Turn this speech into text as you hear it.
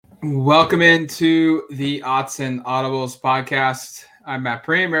Welcome into the Odds and Audibles podcast. I'm Matt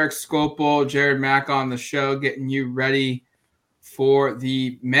Prehm, Eric Scopel, Jared Mack on the show, getting you ready for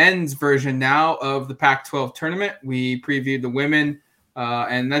the men's version now of the Pac-12 tournament. We previewed the women,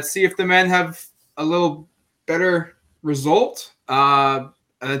 and let's see if the men have a little better result. I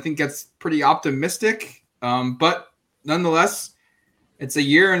think that's pretty optimistic, but nonetheless, it's a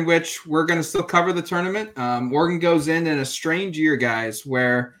year in which we're going to still cover the tournament. Oregon goes in a strange year, guys,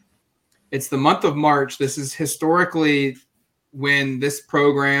 where it's the month of March. This is historically when this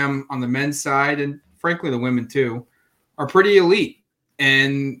program on the men's side, and frankly the women too, are pretty elite.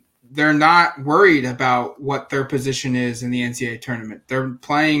 And they're not worried about what their position is in the NCAA tournament. They're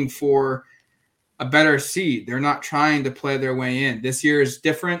playing for a better seed. They're not trying to play their way in. This year is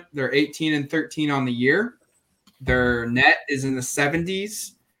different. They're 18-13 on the year. Their net is in the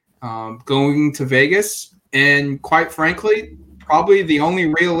 70s, going to Vegas. And quite frankly, probably the only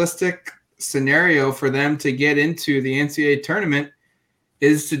realistic scenario for them to get into the NCAA tournament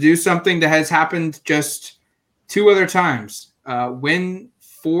is to do something that has happened just two other times. Win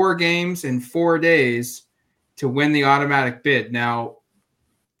 4 games in 4 days to win the automatic bid. Now,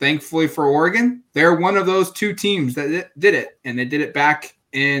 thankfully for Oregon, they're one of those 2 teams that did it, and they did it back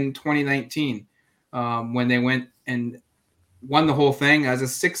in 2019 when they went and won the whole thing as a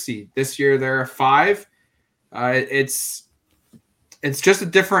 6 seed. This year, they're a 5. It's just a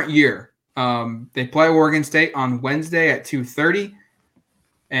different year. They play Oregon State on Wednesday at 2:30,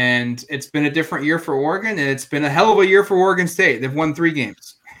 and it's been a different year for Oregon, and it's been a hell of a year for Oregon State. They've won 3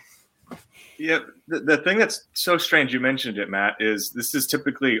 games. Yeah, the thing that's so strange, you mentioned it, Matt, is this is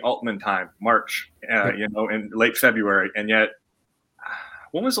typically Altman time, March, in late February, and yet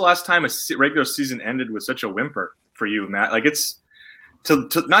when was the last time a regular season ended with such a whimper for you, Matt? Like, it's to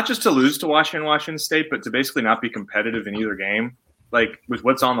not just to lose to Washington State, but to basically not be competitive in either game, like with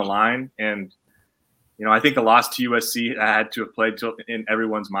what's on the line. And, I think the loss to USC had to have played in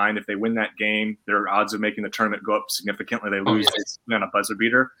everyone's mind. If they win that game, their odds of making the tournament go up significantly. They lose on a buzzer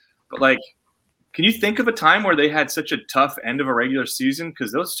beater. But, like, can you think of a time where they had such a tough end of a regular season?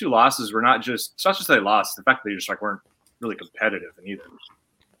 Because those 2 losses were it's not just they lost, the fact that they just weren't really competitive in either.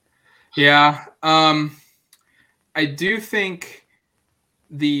 Yeah. I do think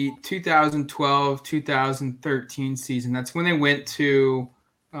the 2012-2013 season, that's when they went to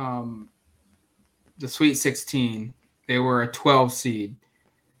the Sweet 16. They were a 12 seed.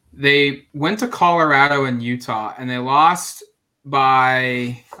 They went to Colorado and Utah, and they lost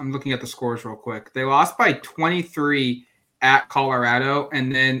by, I'm looking at the scores real quick. They lost by 23 at Colorado,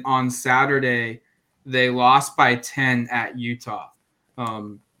 and then on Saturday, they lost by 10 at Utah.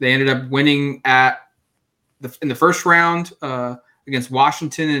 They ended up winning in the first round against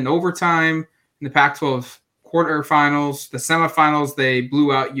Washington in overtime. In the Pac-12 quarterfinals, the semifinals, they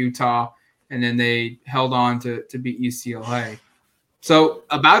blew out Utah, and then they held on to beat UCLA. So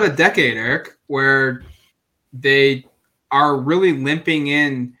about a decade, Eric, where they are really limping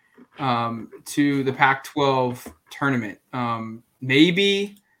in to the Pac-12 tournament.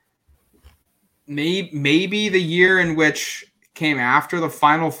 Maybe the year in which came after the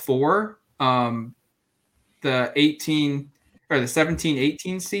Final Four, the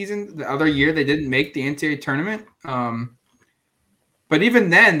 17-18 season, the other year they didn't make the NCAA tournament. But even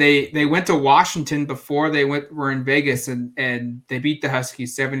then, they went to Washington before they were in Vegas, and they beat the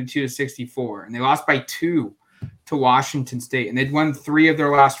Huskies 72-64, and they lost by 2 to Washington State, and they'd won 3 of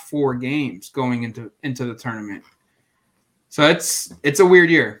their last 4 games going into the tournament. So it's a weird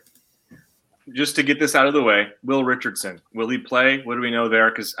year. Just to get this out of the way, Will Richardson, will he play? What do we know there?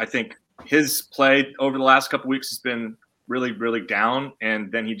 Because I think his play over the last couple of weeks has been really, really down, and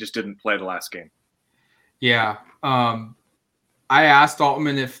then he just didn't play the last game. Yeah. I asked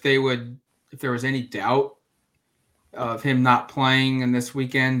Altman if there was any doubt of him not playing in this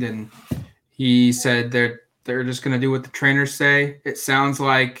weekend, and he said they're just going to do what the trainers say. It sounds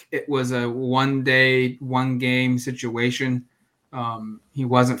like it was a 1-day, 1-game situation. He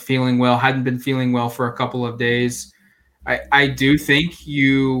wasn't feeling well, hadn't been feeling well for a couple of days. I do think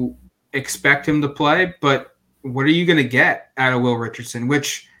you expect him to play, but what are you going to get out of Will Richardson?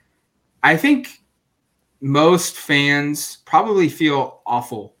 Which I think most fans probably feel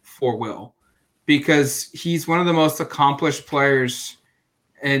awful for Will, because he's one of the most accomplished players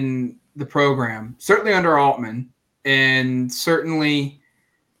in the program, certainly under Altman, and certainly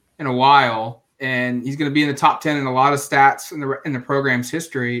in a while. And he's going to be in the top 10 in a lot of stats in the program's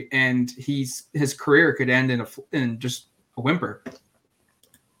history. And his career could end in just a whimper.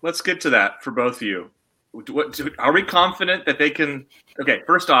 Let's get to that for both of you. are we confident that they can? Okay,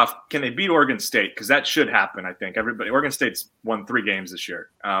 first off, can they beat Oregon State? Because that should happen. I think Oregon State's won 3 games this year,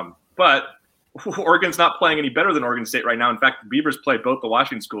 but Oregon's not playing any better than Oregon State right now. In fact, the Beavers play both the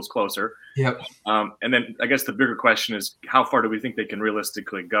Washington schools closer. Yep. And then I guess the bigger question is how far do we think they can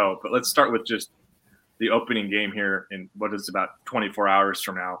realistically go? But let's start with just the opening game here in what is about 24 hours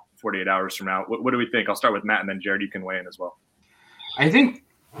from now, 48 hours from now. What do we think? I'll start with Matt, and then Jared, you can weigh in as well. I think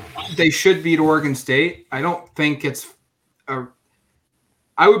they should beat Oregon State. I don't think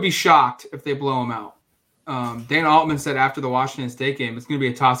I would be shocked if they blow them out. Dan Altman said after the Washington State game, it's going to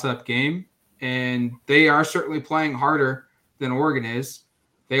be a toss-up game, and they are certainly playing harder than Oregon is.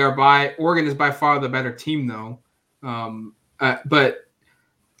 Oregon is by far the better team, though. But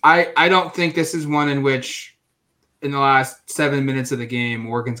I don't think this is one in which in the last 7 minutes of the game,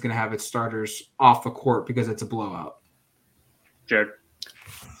 Oregon's going to have its starters off the court because it's a blowout. Jared?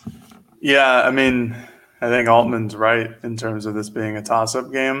 Yeah, I mean, I think Altman's right in terms of this being a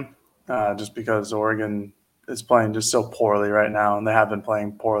toss-up game, just because Oregon is playing just so poorly right now, and they have been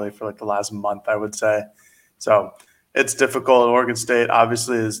playing poorly for like the last month, I would say. So it's difficult. Oregon State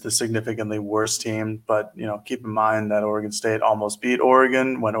obviously is the significantly worse team, but keep in mind that Oregon State almost beat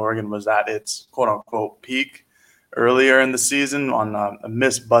Oregon when Oregon was at its quote-unquote peak earlier in the season on a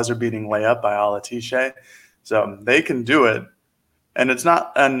missed buzzer-beating layup by Alatishe. So they can do it, and it's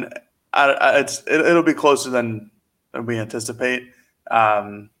not it'll be closer than we anticipate.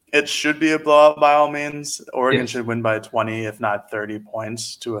 It should be a blowout by all means. Oregon should win by 20, if not 30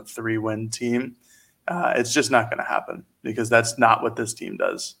 points to a 3-win team. It's just not going to happen because that's not what this team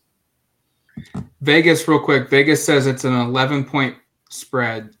does. Vegas, real quick. Vegas says it's an 11-point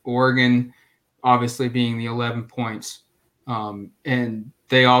spread. Oregon, obviously, being the 11 points. And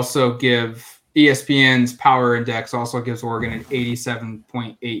they also give ESPN's Power Index also gives Oregon an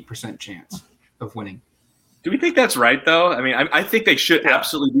 87.8% chance of winning. Do we think that's right, though? I mean, I think they should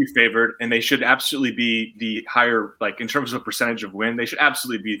absolutely be favored, and they should absolutely be the higher, like in terms of percentage of win, they should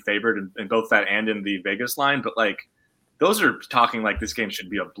absolutely be favored in both that and in the Vegas line. But like, those are talking like this game should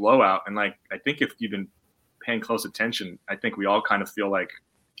be a blowout. And like, I think if you've been paying close attention, I think we all kind of feel like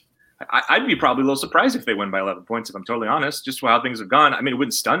I'd be probably a little surprised if they win by 11 points, if I'm totally honest, just how things have gone. I mean, it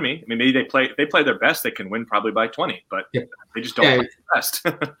wouldn't stun me. I mean, maybe they play their best, they can win probably by 20, but they just don't play their best.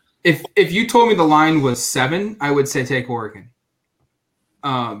 If you told me the line was 7, I would say take Oregon.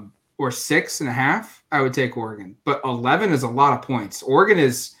 Or 6.5, I would take Oregon. But 11 is a lot of points. Oregon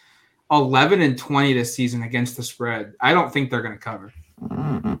is 11-20 this season against the spread. I don't think they're going to cover.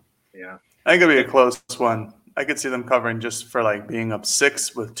 Yeah, I think it'll be a close one. I could see them covering just for like being up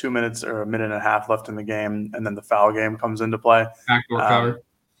 6 with 2 minutes or a minute and a half left in the game, and then the foul game comes into play. Backdoor cover.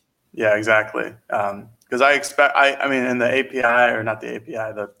 Yeah, exactly. Because I expect, I mean, in the API or not the API,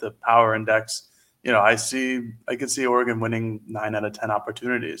 the Power Index, I can see Oregon winning 9 out of 10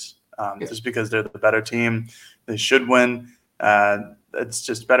 opportunities, just because they're the better team. They should win. It's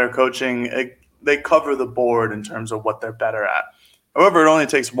just better coaching. They cover the board in terms of what they're better at. However, it only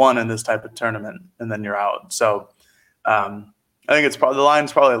takes one in this type of tournament, and then you're out. So I think the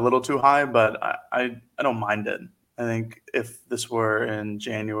line's probably a little too high, but I don't mind it. I think if this were in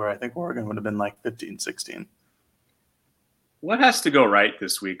January, I think Oregon would have been like 15-16. What has to go right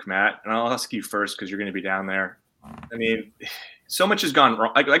this week, Matt? And I'll ask you first because you're going to be down there. I mean, so much has gone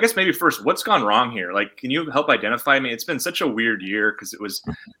wrong. I guess maybe first, what's gone wrong here? Like, can you help identify? I mean, it's been such a weird year because it was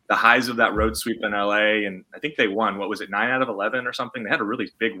the highs of that road sweep in LA, and I think they won. What was it, 9 out of 11 or something? They had a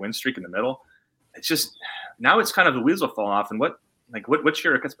really big win streak in the middle. It's just now it's kind of the wheels will fall off. And what's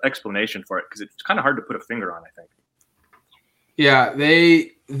your explanation for it? Because it's kind of hard to put a finger on, I think. Yeah,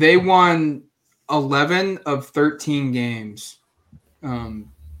 they won 11 of 13 games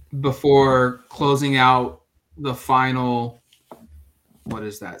before closing out the final,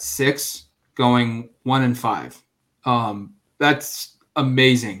 6, going 1-5. That's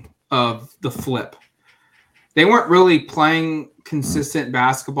amazing of the flip. They weren't really playing consistent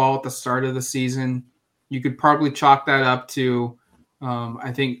basketball at the start of the season. You could probably chalk that up to,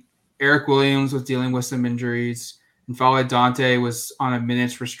 I think Eric Williams was dealing with some injuries. And N'Faly Dante was on a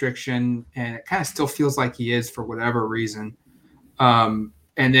minutes restriction, and it kind of still feels like he is for whatever reason. And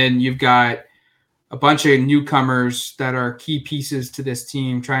then you've got a bunch of newcomers that are key pieces to this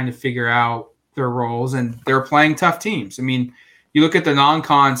team trying to figure out their roles, and they're playing tough teams. I mean, you look at the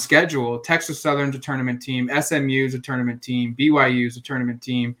non-con schedule, Texas Southern's a tournament team, SMU's a tournament team, BYU's a tournament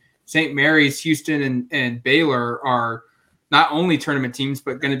team, St. Mary's, Houston, and Baylor are not only tournament teams,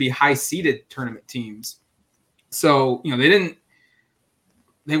 but going to be high-seeded tournament teams. So,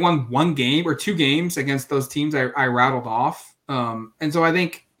 they won 1 game or 2 games against those teams I rattled off. And so I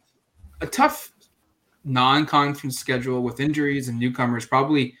think a tough non-conference schedule with injuries and newcomers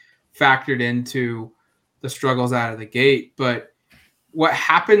probably factored into the struggles out of the gate. But what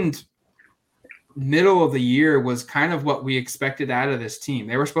happened middle of the year was kind of what we expected out of this team.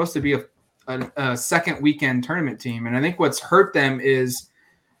 They were supposed to be a second weekend tournament team. And I think what's hurt them is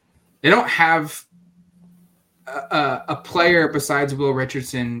they don't have a player besides Will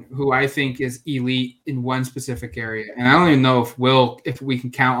Richardson who I think is elite in one specific area. And I don't even know if we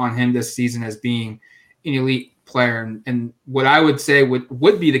can count on him this season as being an elite player. And what I would say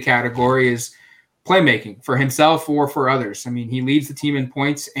would be the category is playmaking for himself or for others. I mean, he leads the team in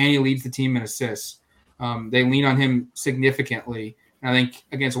points and he leads the team in assists. They lean on him significantly. And I think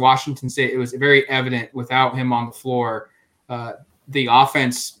against Washington State, it was very evident without him on the floor, the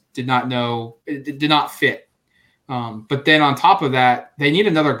offense did not fit. But then on top of that, they need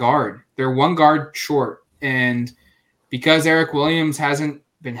another guard. They're one guard short. And because Eric Williams hasn't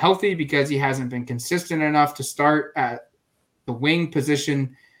been healthy, because he hasn't been consistent enough to start at the wing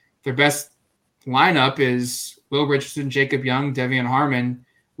position, their best lineup is Will Richardson, Jacob Young, Devion Harmon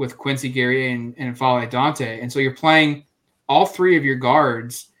with Quincy Guerrier and Fale Dante. And so you're playing all three of your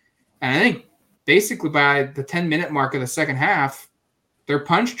guards. And I think basically by the 10-minute mark of the second half, they're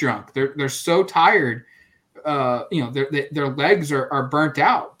punch drunk. They're so tired. Their legs are burnt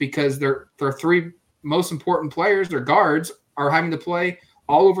out because their three most important players, their guards, are having to play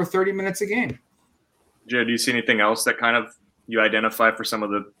all over 30 minutes a game. Jared, do you see anything else that kind of you identify for some of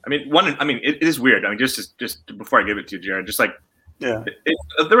the? It is weird. I mean, just before I give it to you, Jared, just like there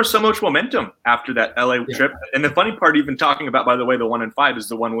was so much momentum after that LA trip, and the funny part, even talking about, by the way, the 1-5 is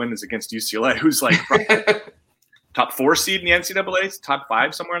the one win is against UCLA, who's like top 4 seed in the NCAA, top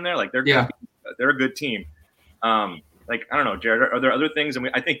 5 somewhere in there. Like they're a good team. I don't know, Jared, are there other things? I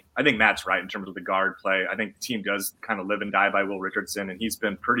mean, I think Matt's right in terms of the guard play. I think the team does kind of live and die by Will Richardson, and he's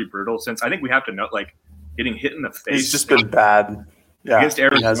been pretty brutal since. I think we have to note, like, getting hit in the face. He's just been bad. Yeah, against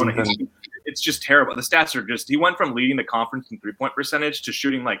Arizona, it's just terrible. The stats are just – he went from leading the conference in three-point percentage to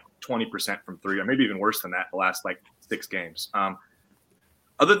shooting like 20% from three, or maybe even worse than that the last, 6 games.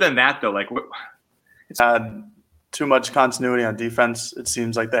 Other twhen that, though, it's too much continuity on defense. It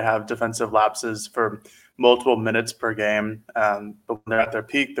seems like they have defensive lapses for multiple minutes per game. But when they're at their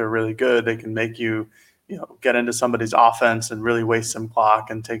peak, they're really good. They can make you get into somebody's offense and really waste some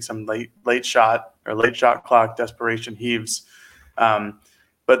clock and take some late shot clock desperation heaves.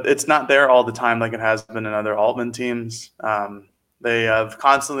 But it's not there all the time like it has been in other Altman teams. They have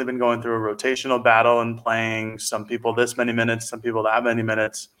constantly been going through a rotational battle and playing some people this many minutes, some people that many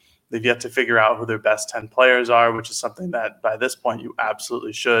minutes. They've yet to figure out who their best 10 players are, which is something that by this point you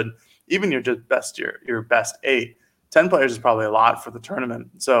absolutely should. Even your best 8. 10 players is probably a lot for the tournament.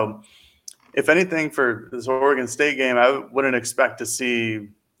 So if anything, for this Oregon State game, I wouldn't expect to see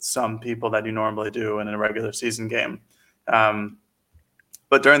some people that you normally do in a regular season game.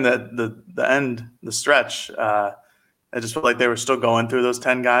 But during the end, the stretch, I just felt like they were still going through those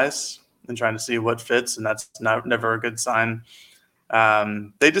 10 guys and trying to see what fits, and that's never a good sign.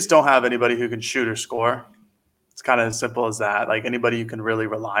 They just don't have anybody who can shoot or score. It's kind of as simple as that. Like anybody you can really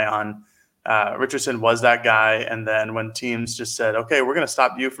rely on. Richardson was that guy, and then when teams just said, okay, we're going to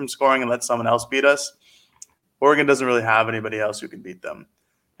stop you from scoring and let someone else beat us, Oregon doesn't really have anybody else who can beat them.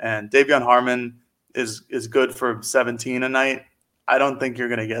 And Devion Harmon is good for 17 a night. I don't think you're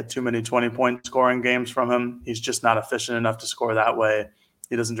going to get too many 20-point scoring games from him. He's just not efficient enough to score that way.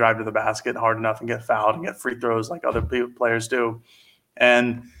 He doesn't drive to the basket hard enough and get fouled and get free throws like other players do.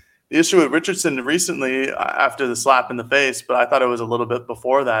 And the issue with Richardson recently, after the slap in the face, but I thought it was a little bit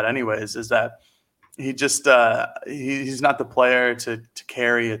before that anyways, is that he just he's not the player to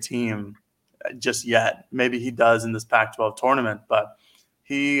carry a team just yet. Maybe he does in this Pac-12 tournament, but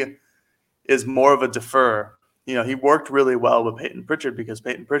he is more of a defer. He worked really well with Peyton Pritchard because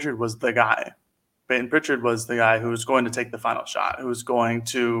Peyton Pritchard was the guy. Peyton Pritchard was the guy who was going to take the final shot, who was going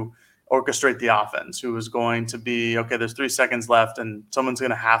to orchestrate the offense, who was going to be, okay, there's 3 seconds left and someone's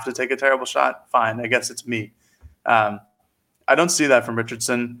going to have to take a terrible shot. Fine, I guess it's me. I don't see that from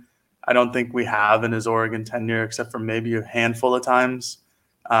Richardson. I don't think we have in his Oregon tenure, except for maybe a handful of times.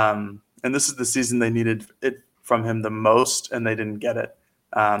 And this is the season they needed it from him the most, and they didn't get it.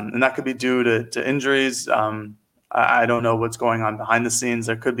 And that could be due to injuries. I don't know what's going on behind the scenes.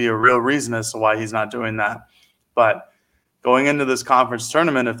 There could be a real reason as to why he's not doing that. But going into this conference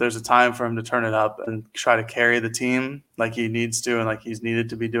tournament, if there's a time for him to turn it up and try to carry the team like he needs to and like he's needed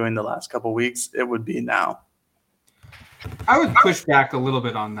to be doing the last couple of weeks, it would be now. I would push back a little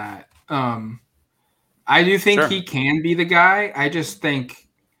bit on that. I do think he can be the guy. I just think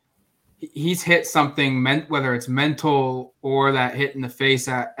he's hit something, whether it's mental or that hit in the face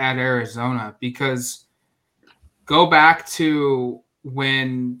at Arizona, because go back to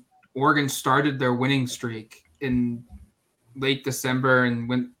when Oregon started their winning streak in late December and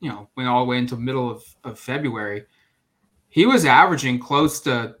went all the way into middle of February. He was averaging close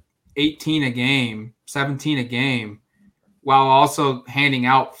to 18 a game, 17 a game, while also handing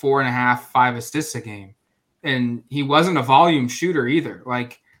out 4.5, 5 assists a game. And he wasn't a volume shooter either.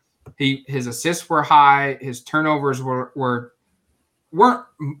 Like his assists were high, his turnovers weren't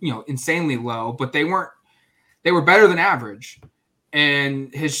insanely low, but they were better than average.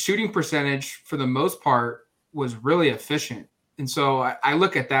 And his shooting percentage for the most part was really efficient. And so I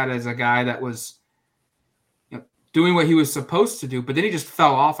look at that as a guy that was doing what he was supposed to do, but then he just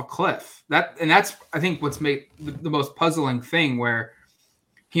fell off a cliff. That's I think what's made the most puzzling thing, where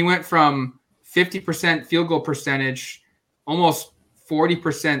he went from 50% field goal percentage, almost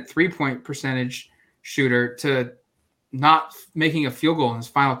 40% 3-point percentage shooter, to not making a field goal in his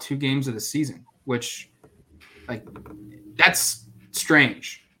final 2 games of the season, which that's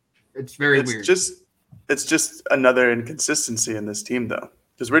strange. It's very weird. It's just another inconsistency in this team, though.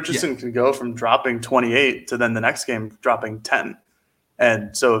 Because Richardson can go from dropping 28 to then the next game dropping 10.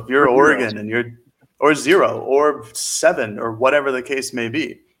 And so if you're Oregon and or 0 or 7 or whatever the case may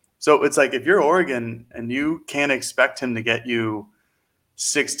be. So it's like if you're Oregon and you can't expect him to get you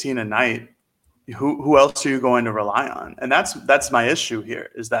 16 a night, who else are you going to rely on? And that's my issue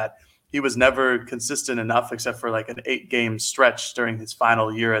here, is that he was never consistent enough except for like an 8-game stretch during his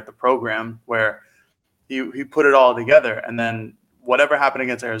final year at the program where he put it all together. And then whatever happened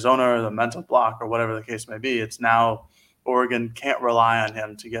against Arizona or the mental block or whatever the case may be, it's now Oregon can't rely on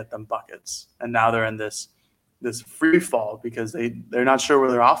him to get them buckets. And now they're in this free fall because they're not sure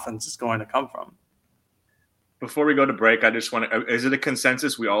where their offense is going to come from. Before we go to break, I just want to – is it a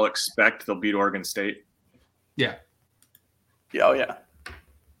consensus we all expect they'll beat Oregon State? Yeah. Yeah. Oh, yeah.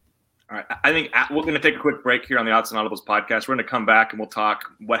 All right. I think we're going to take a quick break here on the Odds and Audibles podcast. We're going to come back and we'll talk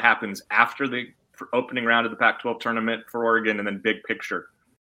what happens after the opening round of the Pac-12 tournament for Oregon and then big picture.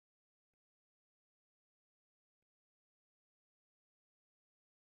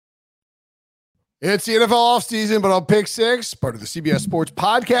 It's the NFL offseason, but on Pick Six, part of the CBS Sports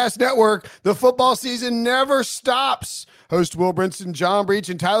Podcast Network, the football season never stops. Host Will Brinson, John Breach,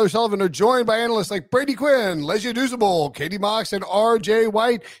 and Tyler Sullivan are joined by analysts like Brady Quinn, Lesia Dusable, Katie Mox, and RJ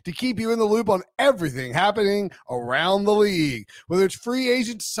White to keep you in the loop on everything happening around the league. Whether it's free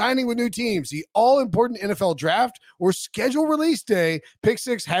agents signing with new teams, the all-important NFL draft, or schedule release day, Pick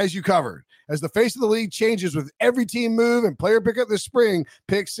Six has you covered. As the face of the league changes with every team move and player pickup this spring,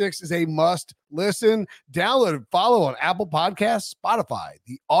 Pick Six is a must listen. Download and follow on Apple Podcasts, Spotify,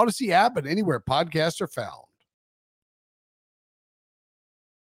 the Odyssey app, and anywhere podcasts are found.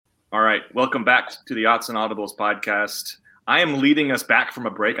 All right. Welcome back to the Odds and Audibles podcast. I am leading us back from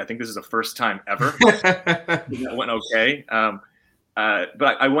a break. I think this is the first time ever. That went okay.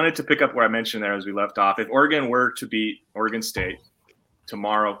 But I wanted to pick up where I mentioned there as we left off. If Oregon were to beat Oregon State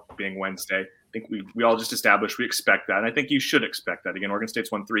tomorrow being Wednesday, I think we all just established we expect that. And I think you should expect that. Again, Oregon State's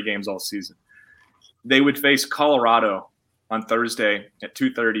won 3 games all season. They would face Colorado on Thursday at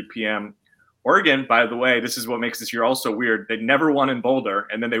 2:30 p.m. Oregon, by the way, this is what makes this year also weird. They never won in Boulder.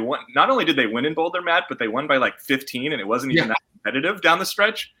 And then they won. Not only did they win in Boulder, Matt, but they won by like 15, and it wasn't even that competitive down the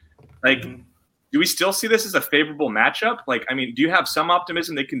stretch. Like, do we still see this as a favorable matchup? Like, I mean, do you have some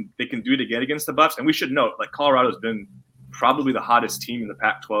optimism they can do it again against the Buffs? And we should note, like, Colorado's been probably the hottest team in the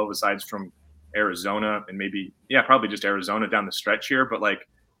Pac-12 aside from Arizona and probably just Arizona down the stretch here. But like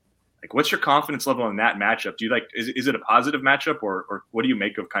what's your confidence level in that matchup? Do you is it a positive matchup or what do you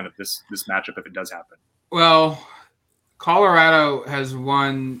make of kind of this matchup if it does happen? Well, Colorado has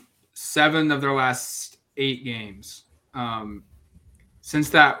won 7 of their last 8 games.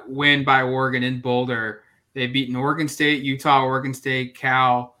 Since that win by Oregon in Boulder, they've beaten Oregon State, Utah, Oregon State,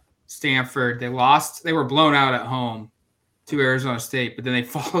 Cal, Stanford. They were blown out at home to Arizona State, but then they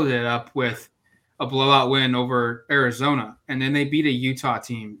followed it up with a blowout win over Arizona, and then they beat a Utah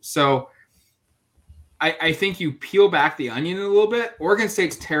team. So I think you peel back the onion a little bit. Oregon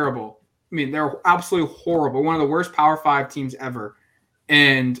State's terrible. I mean, they're absolutely horrible. One of the worst Power 5 teams ever.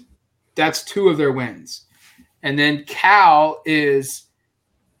 And that's 2 of their wins. And then Cal is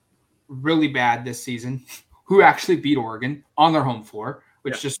really bad this season, who actually beat Oregon on their home floor,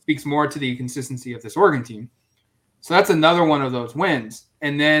 which just speaks more to the consistency of this Oregon team. So that's another one of those wins.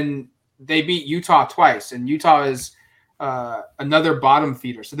 And then they beat Utah twice, and Utah is another bottom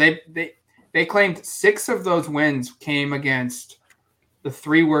feeder. So they claimed 6 of those wins came against the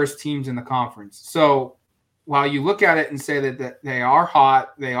 3 worst teams in the conference. So while you look at it and say that they are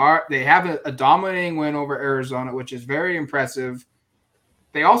hot, they have a dominating win over Arizona, which is very impressive.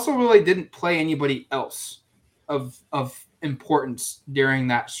 They also really didn't play anybody else of importance during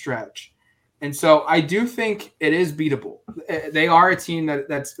that stretch. And so I do think it is beatable. They are a team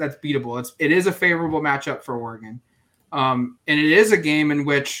that's beatable. It is a favorable matchup for Oregon. And it is a game in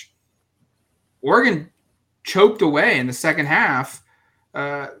which Oregon choked away in the second half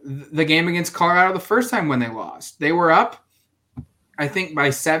the game against Colorado the first time when they lost. They were up, I think, by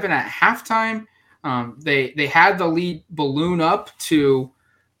 7 at halftime. They had the lead balloon up to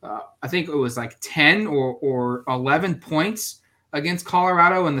I think it was like 10 or 11 points against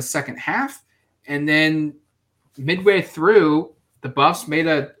Colorado in the second half. And then midway through, the Buffs made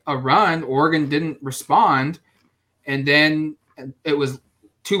a run. Oregon didn't respond. And then it was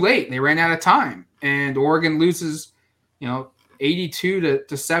too late. They ran out of time. And Oregon loses, 82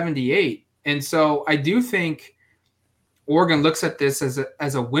 to 78. And so I do think Oregon looks at this as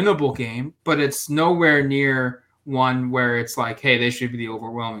a winnable game, but it's nowhere near one where it's like, hey, they should be the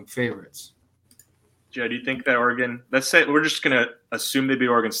overwhelming favorites. Joe, do you think that Oregon, let's say we're just going to assume they beat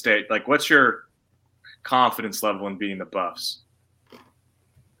Oregon State. Like, what's your confidence level in beating the Buffs?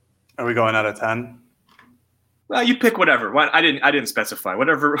 Are we going out of 10? Well, you pick whatever. I didn't specify.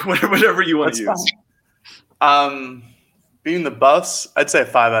 Whatever you want to use. Beating the Buffs, I'd say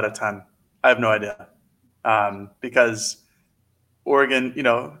 5 out of 10. I have no idea. Because Oregon,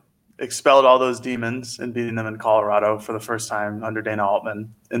 expelled all those demons and beating them in Colorado for the first time under Dana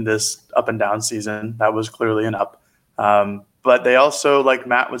Altman in this up and down season. That was clearly an up. But they also, like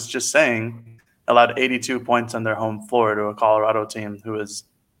Matt was just saying, allowed 82 points on their home floor to a Colorado team who is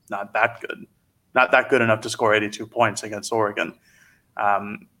not that good. Not that good enough to score 82 points against Oregon.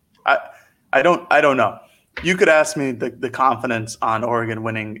 I don't know. You could ask me the confidence on Oregon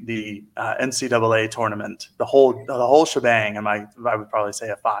winning the NCAA tournament, the whole shebang, and I would probably say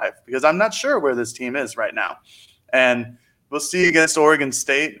a 5 because I'm not sure where this team is right now. And we'll see against Oregon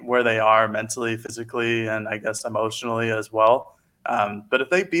State where they are mentally, physically, and I guess emotionally as well. But if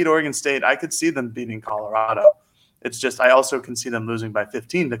they beat Oregon State, I could see them beating Colorado. It's just I also can see them losing by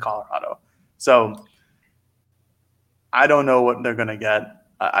 15 to Colorado. So I don't know what they're going to get.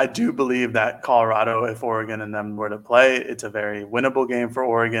 I do believe that Colorado, if Oregon and them were to play, it's a very winnable game for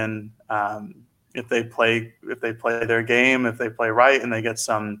Oregon. If they play their game, if they play right, and they get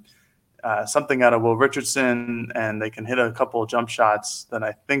something out of Will Richardson, and they can hit a couple of jump shots, then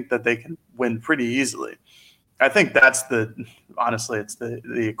I think that they can win pretty easily. I think that's honestly, it's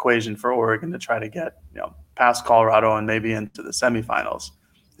the equation for Oregon to try to get past Colorado and maybe into the semifinals,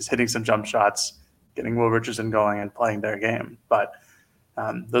 is hitting some jump shots, getting Will Richardson going, and playing their game, but.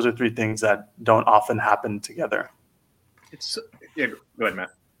 Those are 3 things that don't often happen together. Go ahead,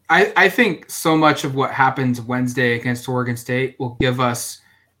 Matt. I think so much of what happens Wednesday against Oregon State will give us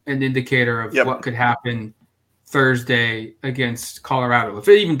an indicator of what could happen Thursday against Colorado, if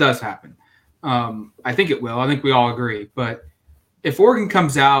it even does happen. I think it will. I think we all agree. But if Oregon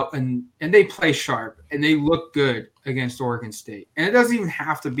comes out and they play sharp and they look good against Oregon State, and it doesn't even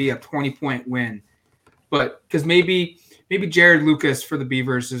have to be a 20-point win, but because maybe Jared Lucas for the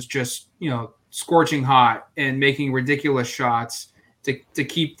Beavers is just, scorching hot and making ridiculous shots to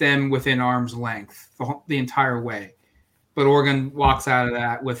keep them within arm's length the entire way. But Oregon walks out of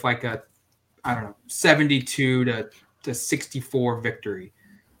that with like 72 to 64 victory.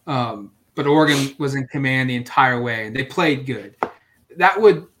 But Oregon was in command the entire way and they played good.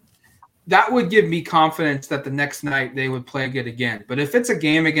 That would give me confidence that the next night they would play good again. But if it's a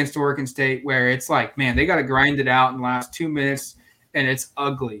game against Oregon State where it's like, man, they got to grind it out in the last 2 minutes and it's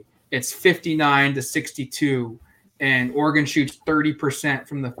ugly. It's 59 to 62 and Oregon shoots 30%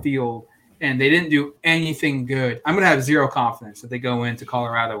 from the field and they didn't do anything good. I'm going to have zero confidence that they go into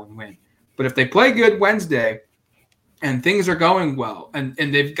Colorado and win. But if they play good Wednesday and things are going well and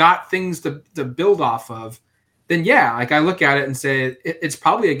they've got things to build off of, then I look at it and say it's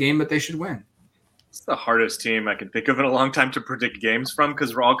probably a game that they should win. It's the hardest team I can think of in a long time to predict games from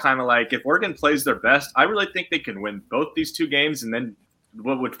because we're all kind of like, if Oregon plays their best, I really think they can win both these 2 games. And then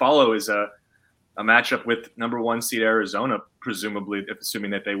what would follow is a matchup with number 1 seed Arizona, presumably,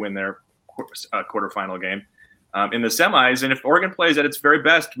 assuming that they win their quarterfinal game in the semis. And if Oregon plays at its very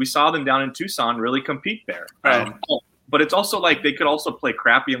best, we saw them down in Tucson really compete there. Right. But it's also like they could also play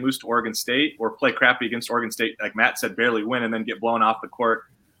crappy and lose to Oregon State or play crappy against Oregon State, like Matt said, barely win and then get blown off the court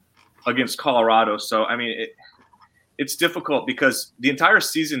against Colorado. So, I mean, it's difficult because the entire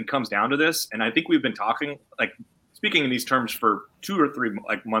season comes down to this. And I think we've been speaking in these terms for 2 or 3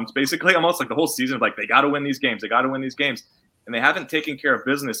 months, basically, almost like the whole season of they got to win these games. They got to win these games. And they haven't taken care of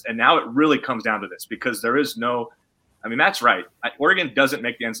business. And now it really comes down to this because there is no – I mean, Matt's right. Oregon doesn't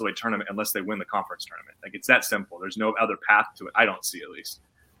make the NCAA tournament unless they win the conference tournament. It's that simple. There's no other path to it. I don't see, at least.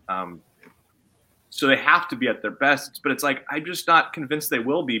 So they have to be at their best. But it's like, I'm just not convinced they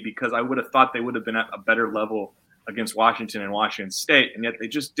will be, because I would have thought they would have been at a better level against Washington and Washington State, and yet they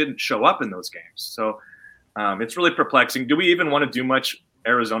just didn't show up in those games. So it's really perplexing. Do we even want to do much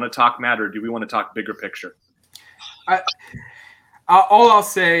Arizona talk, Matt, or do we want to talk bigger picture? All I'll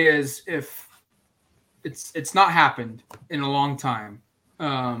say is, if it's not happened in a long time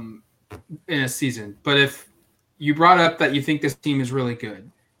in a season, but if you brought up that you think this team is really good,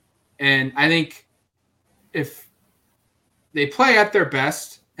 and I think if they play at their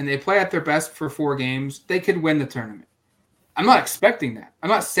best and they play at their best for 4 games, they could win the tournament. I'm not expecting that. I'm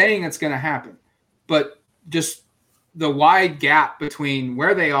not saying it's going to happen, but just the wide gap between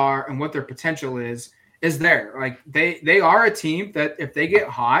where they are and what their potential is there. Like they are a team that if they get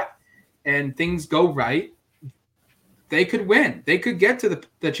hot and things go right, they could win. They could get to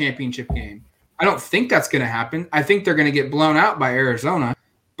the championship game. I don't think that's going to happen. I think they're going to get blown out by Arizona,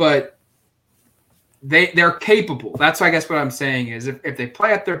 but they're capable. That's, I guess, what I'm saying is if they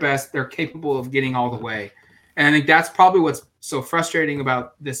play at their best, they're capable of getting all the way. And I think that's probably what's so frustrating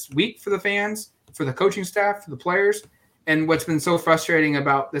about this week for the fans, for the coaching staff, for the players. And what's been so frustrating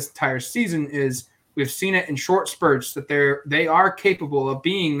about this entire season is we've seen it in short spurts that they are capable of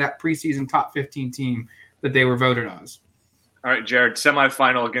being that preseason top 15 team that they were voted as. All right, Jared,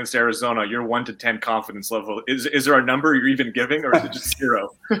 semifinal against Arizona, your 1 to 10 confidence level. Is there a number you're even giving, or is it just 0?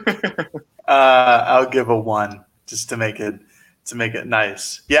 I'll give a 1 just to make it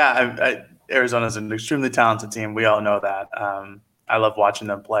nice. Yeah, Arizona's an extremely talented team. We all know that. I love watching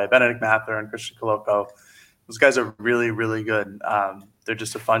them play. Benedict Mather and Christian Coloco, those guys are really, really good. They're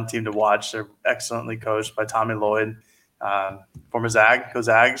just a fun team to watch. They're excellently coached by Tommy Lloyd, former Zag, go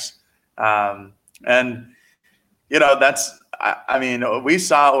Zags. And, you know, we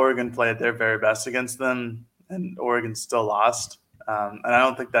saw Oregon play at their very best against them, and Oregon still lost. And I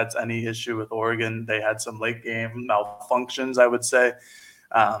don't think that's any issue with Oregon. They had some late game malfunctions, I would say.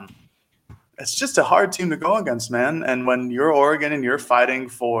 It's just a hard team to go against, man. And when you're Oregon and you're fighting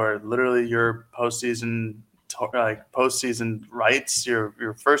for literally your postseason rights,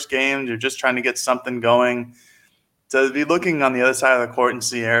 your first game, you're just trying to get something going. To be looking on the other side of the court and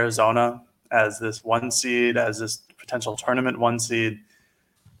see Arizona as this 1 seed, as this potential tournament 1 seed,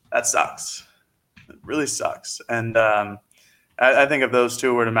 that sucks. It really sucks. And I think if those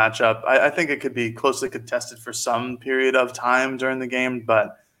two were to match up, I think it could be closely contested for some period of time during the game,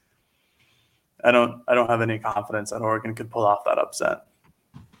 but I don't have any confidence that Oregon could pull off that upset.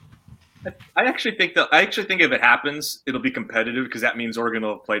 I actually think if it happens, it'll be competitive, because that means Oregon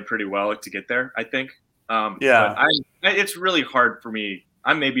will have played pretty well to get there, I think. Yeah. But it's really hard for me.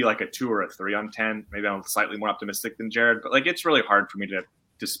 I'm maybe like a 2 or a 3 on 10. Maybe I'm slightly more optimistic than Jared, but like it's really hard for me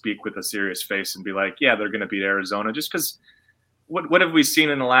to speak with a serious face and be like, yeah, they're going to beat Arizona, just because what have we seen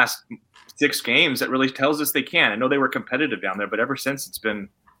in the last 6 games that really tells us they can? I know they were competitive down there, but ever since it's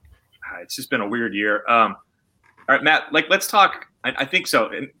just been a weird year. All right, Matt, like let's talk. I think so.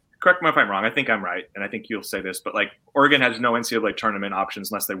 And correct me if I'm wrong. I think I'm right, and I think you'll say this, but like Oregon has no NCAA tournament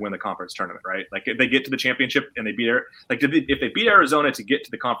options unless they win the conference tournament, right? Like if they get to the championship and they beat if they beat Arizona to get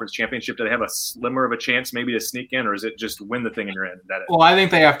to the conference championship, do they have a slimmer of a chance maybe to sneak in, or is it just win the thing and you're in? Well, I think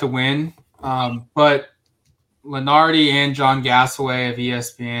they have to win, but Lenardi and John Gasaway of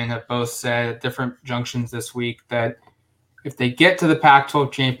ESPN have both said at different junctions this week that if they get to the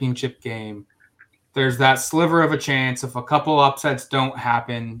Pac-12 championship game, there's that sliver of a chance, if a couple upsets don't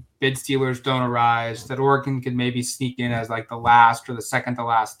happen, bid stealers don't arise, that Oregon could maybe sneak in as like the last or the second to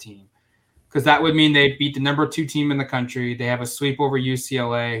last team. Because that would mean they beat the number 2 team in the country. They have a sweep over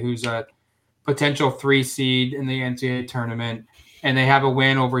UCLA, who's a potential 3 seed in the NCAA tournament, and they have a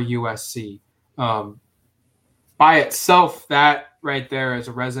win over USC. By itself, that right there is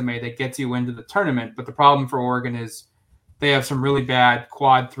a resume that gets you into the tournament. But the problem for Oregon is they have some really bad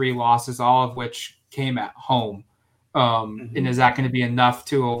quad 3 losses, all of which came at home. And is that going to be enough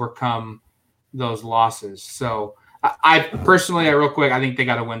to overcome those losses? So I personally, real quick, I think they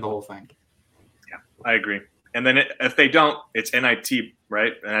got to win the whole thing. Yeah, I agree. And then if they don't, it's NIT,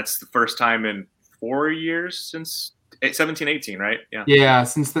 right? And that's the first time in 4 years since 17-18, right? Yeah. Yeah,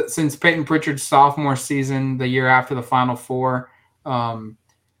 since Peyton Pritchard's sophomore season, the year after the Final Four,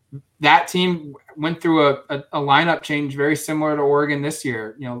 that team went through a lineup change very similar to Oregon this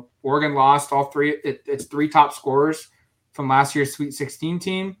year. You know, Oregon lost all 3 its 3 top scorers from last year's Sweet 16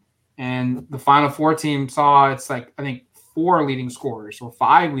 team, and the Final Four team saw it's like I think 4 leading scorers or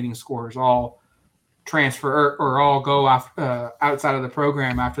 5 leading scorers all transfer or all go outside of the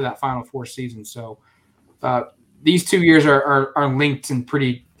program after that Final Four season. So these 2 years are linked and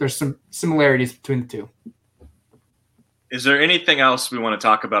there's some similarities between the two. Is there anything else we want to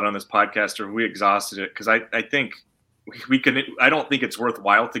talk about on this podcast, or have we exhausted it? Because I think we can. I don't think it's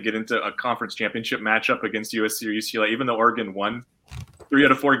worthwhile to get into a conference championship matchup against USC or UCLA, even though Oregon won 3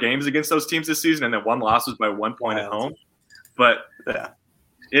 out of 4 games against those teams this season, and then one loss was by 1 point at home. But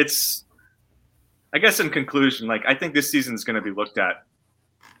it's, I guess, in conclusion, like, I think this season is going to be looked at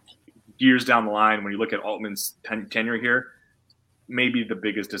years down the line when you look at Altman's tenure here, maybe the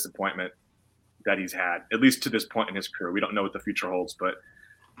biggest disappointment that he's had, at least to this point in his career. We don't know what the future holds, but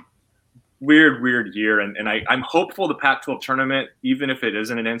weird year. And I'm hopeful the Pac-12 tournament, even if it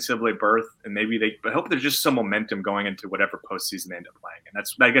isn't an NCAA berth, and maybe I hope there's just some momentum going into whatever postseason they end up playing. And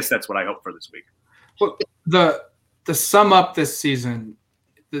I guess that's what I hope for this week. Well, to sum up this season,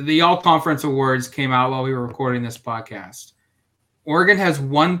 the All-Conference Awards came out while we were recording this podcast. Oregon has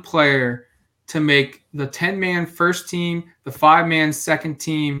one player to make the 10-man first team, the 5-man second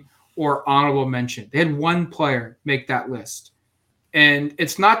team, or honorable mention. They had one player make that list. And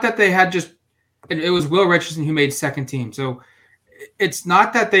it's not that they had it was Will Richardson who made second team. So it's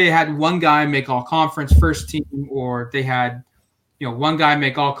not that they had one guy make all-conference first team, or they had, one guy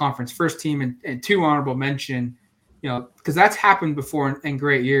make all-conference first team and 2 honorable mention, because that's happened before in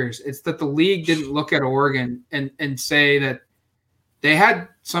great years. It's that the league didn't look at Oregon and say that they had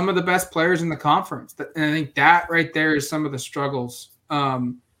some of the best players in the conference. And I think that right there is some of the struggles.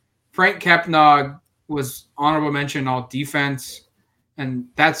 Frank Kepnog was honorable mention all defense, and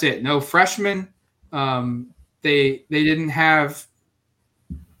that's it. No freshmen. They didn't have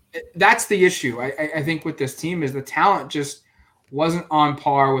 – that's the issue. I think with this team is the talent just wasn't on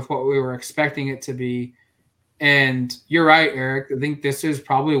par with what we were expecting it to be. And you're right, Eric. I think this is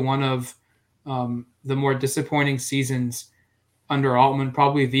probably one of the more disappointing seasons under Altman,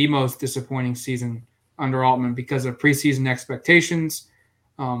 probably the most disappointing season under Altman because of preseason expectations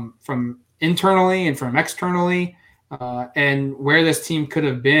from internally and from externally and where this team could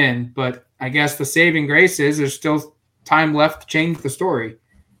have been. But I guess the saving grace is there's still time left to change the story.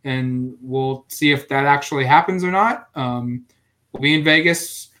 And we'll see if that actually happens or not. We'll be in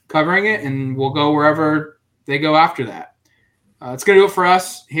Vegas covering it, and we'll go wherever they go after that. It's going to do it for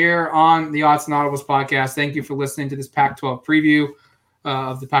us here on the Odds and Audibles podcast. Thank you for listening to this Pac-12 preview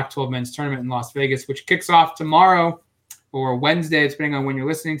of the Pac-12 men's tournament in Las Vegas, which kicks off tomorrow or Wednesday, depending on when you're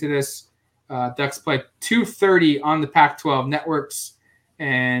listening to this. Ducks play 2:30 on the Pac-12 networks,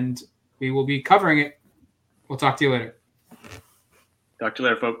 and we will be covering it. We'll talk to you later. Talk to you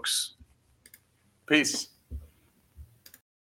later, folks. Peace.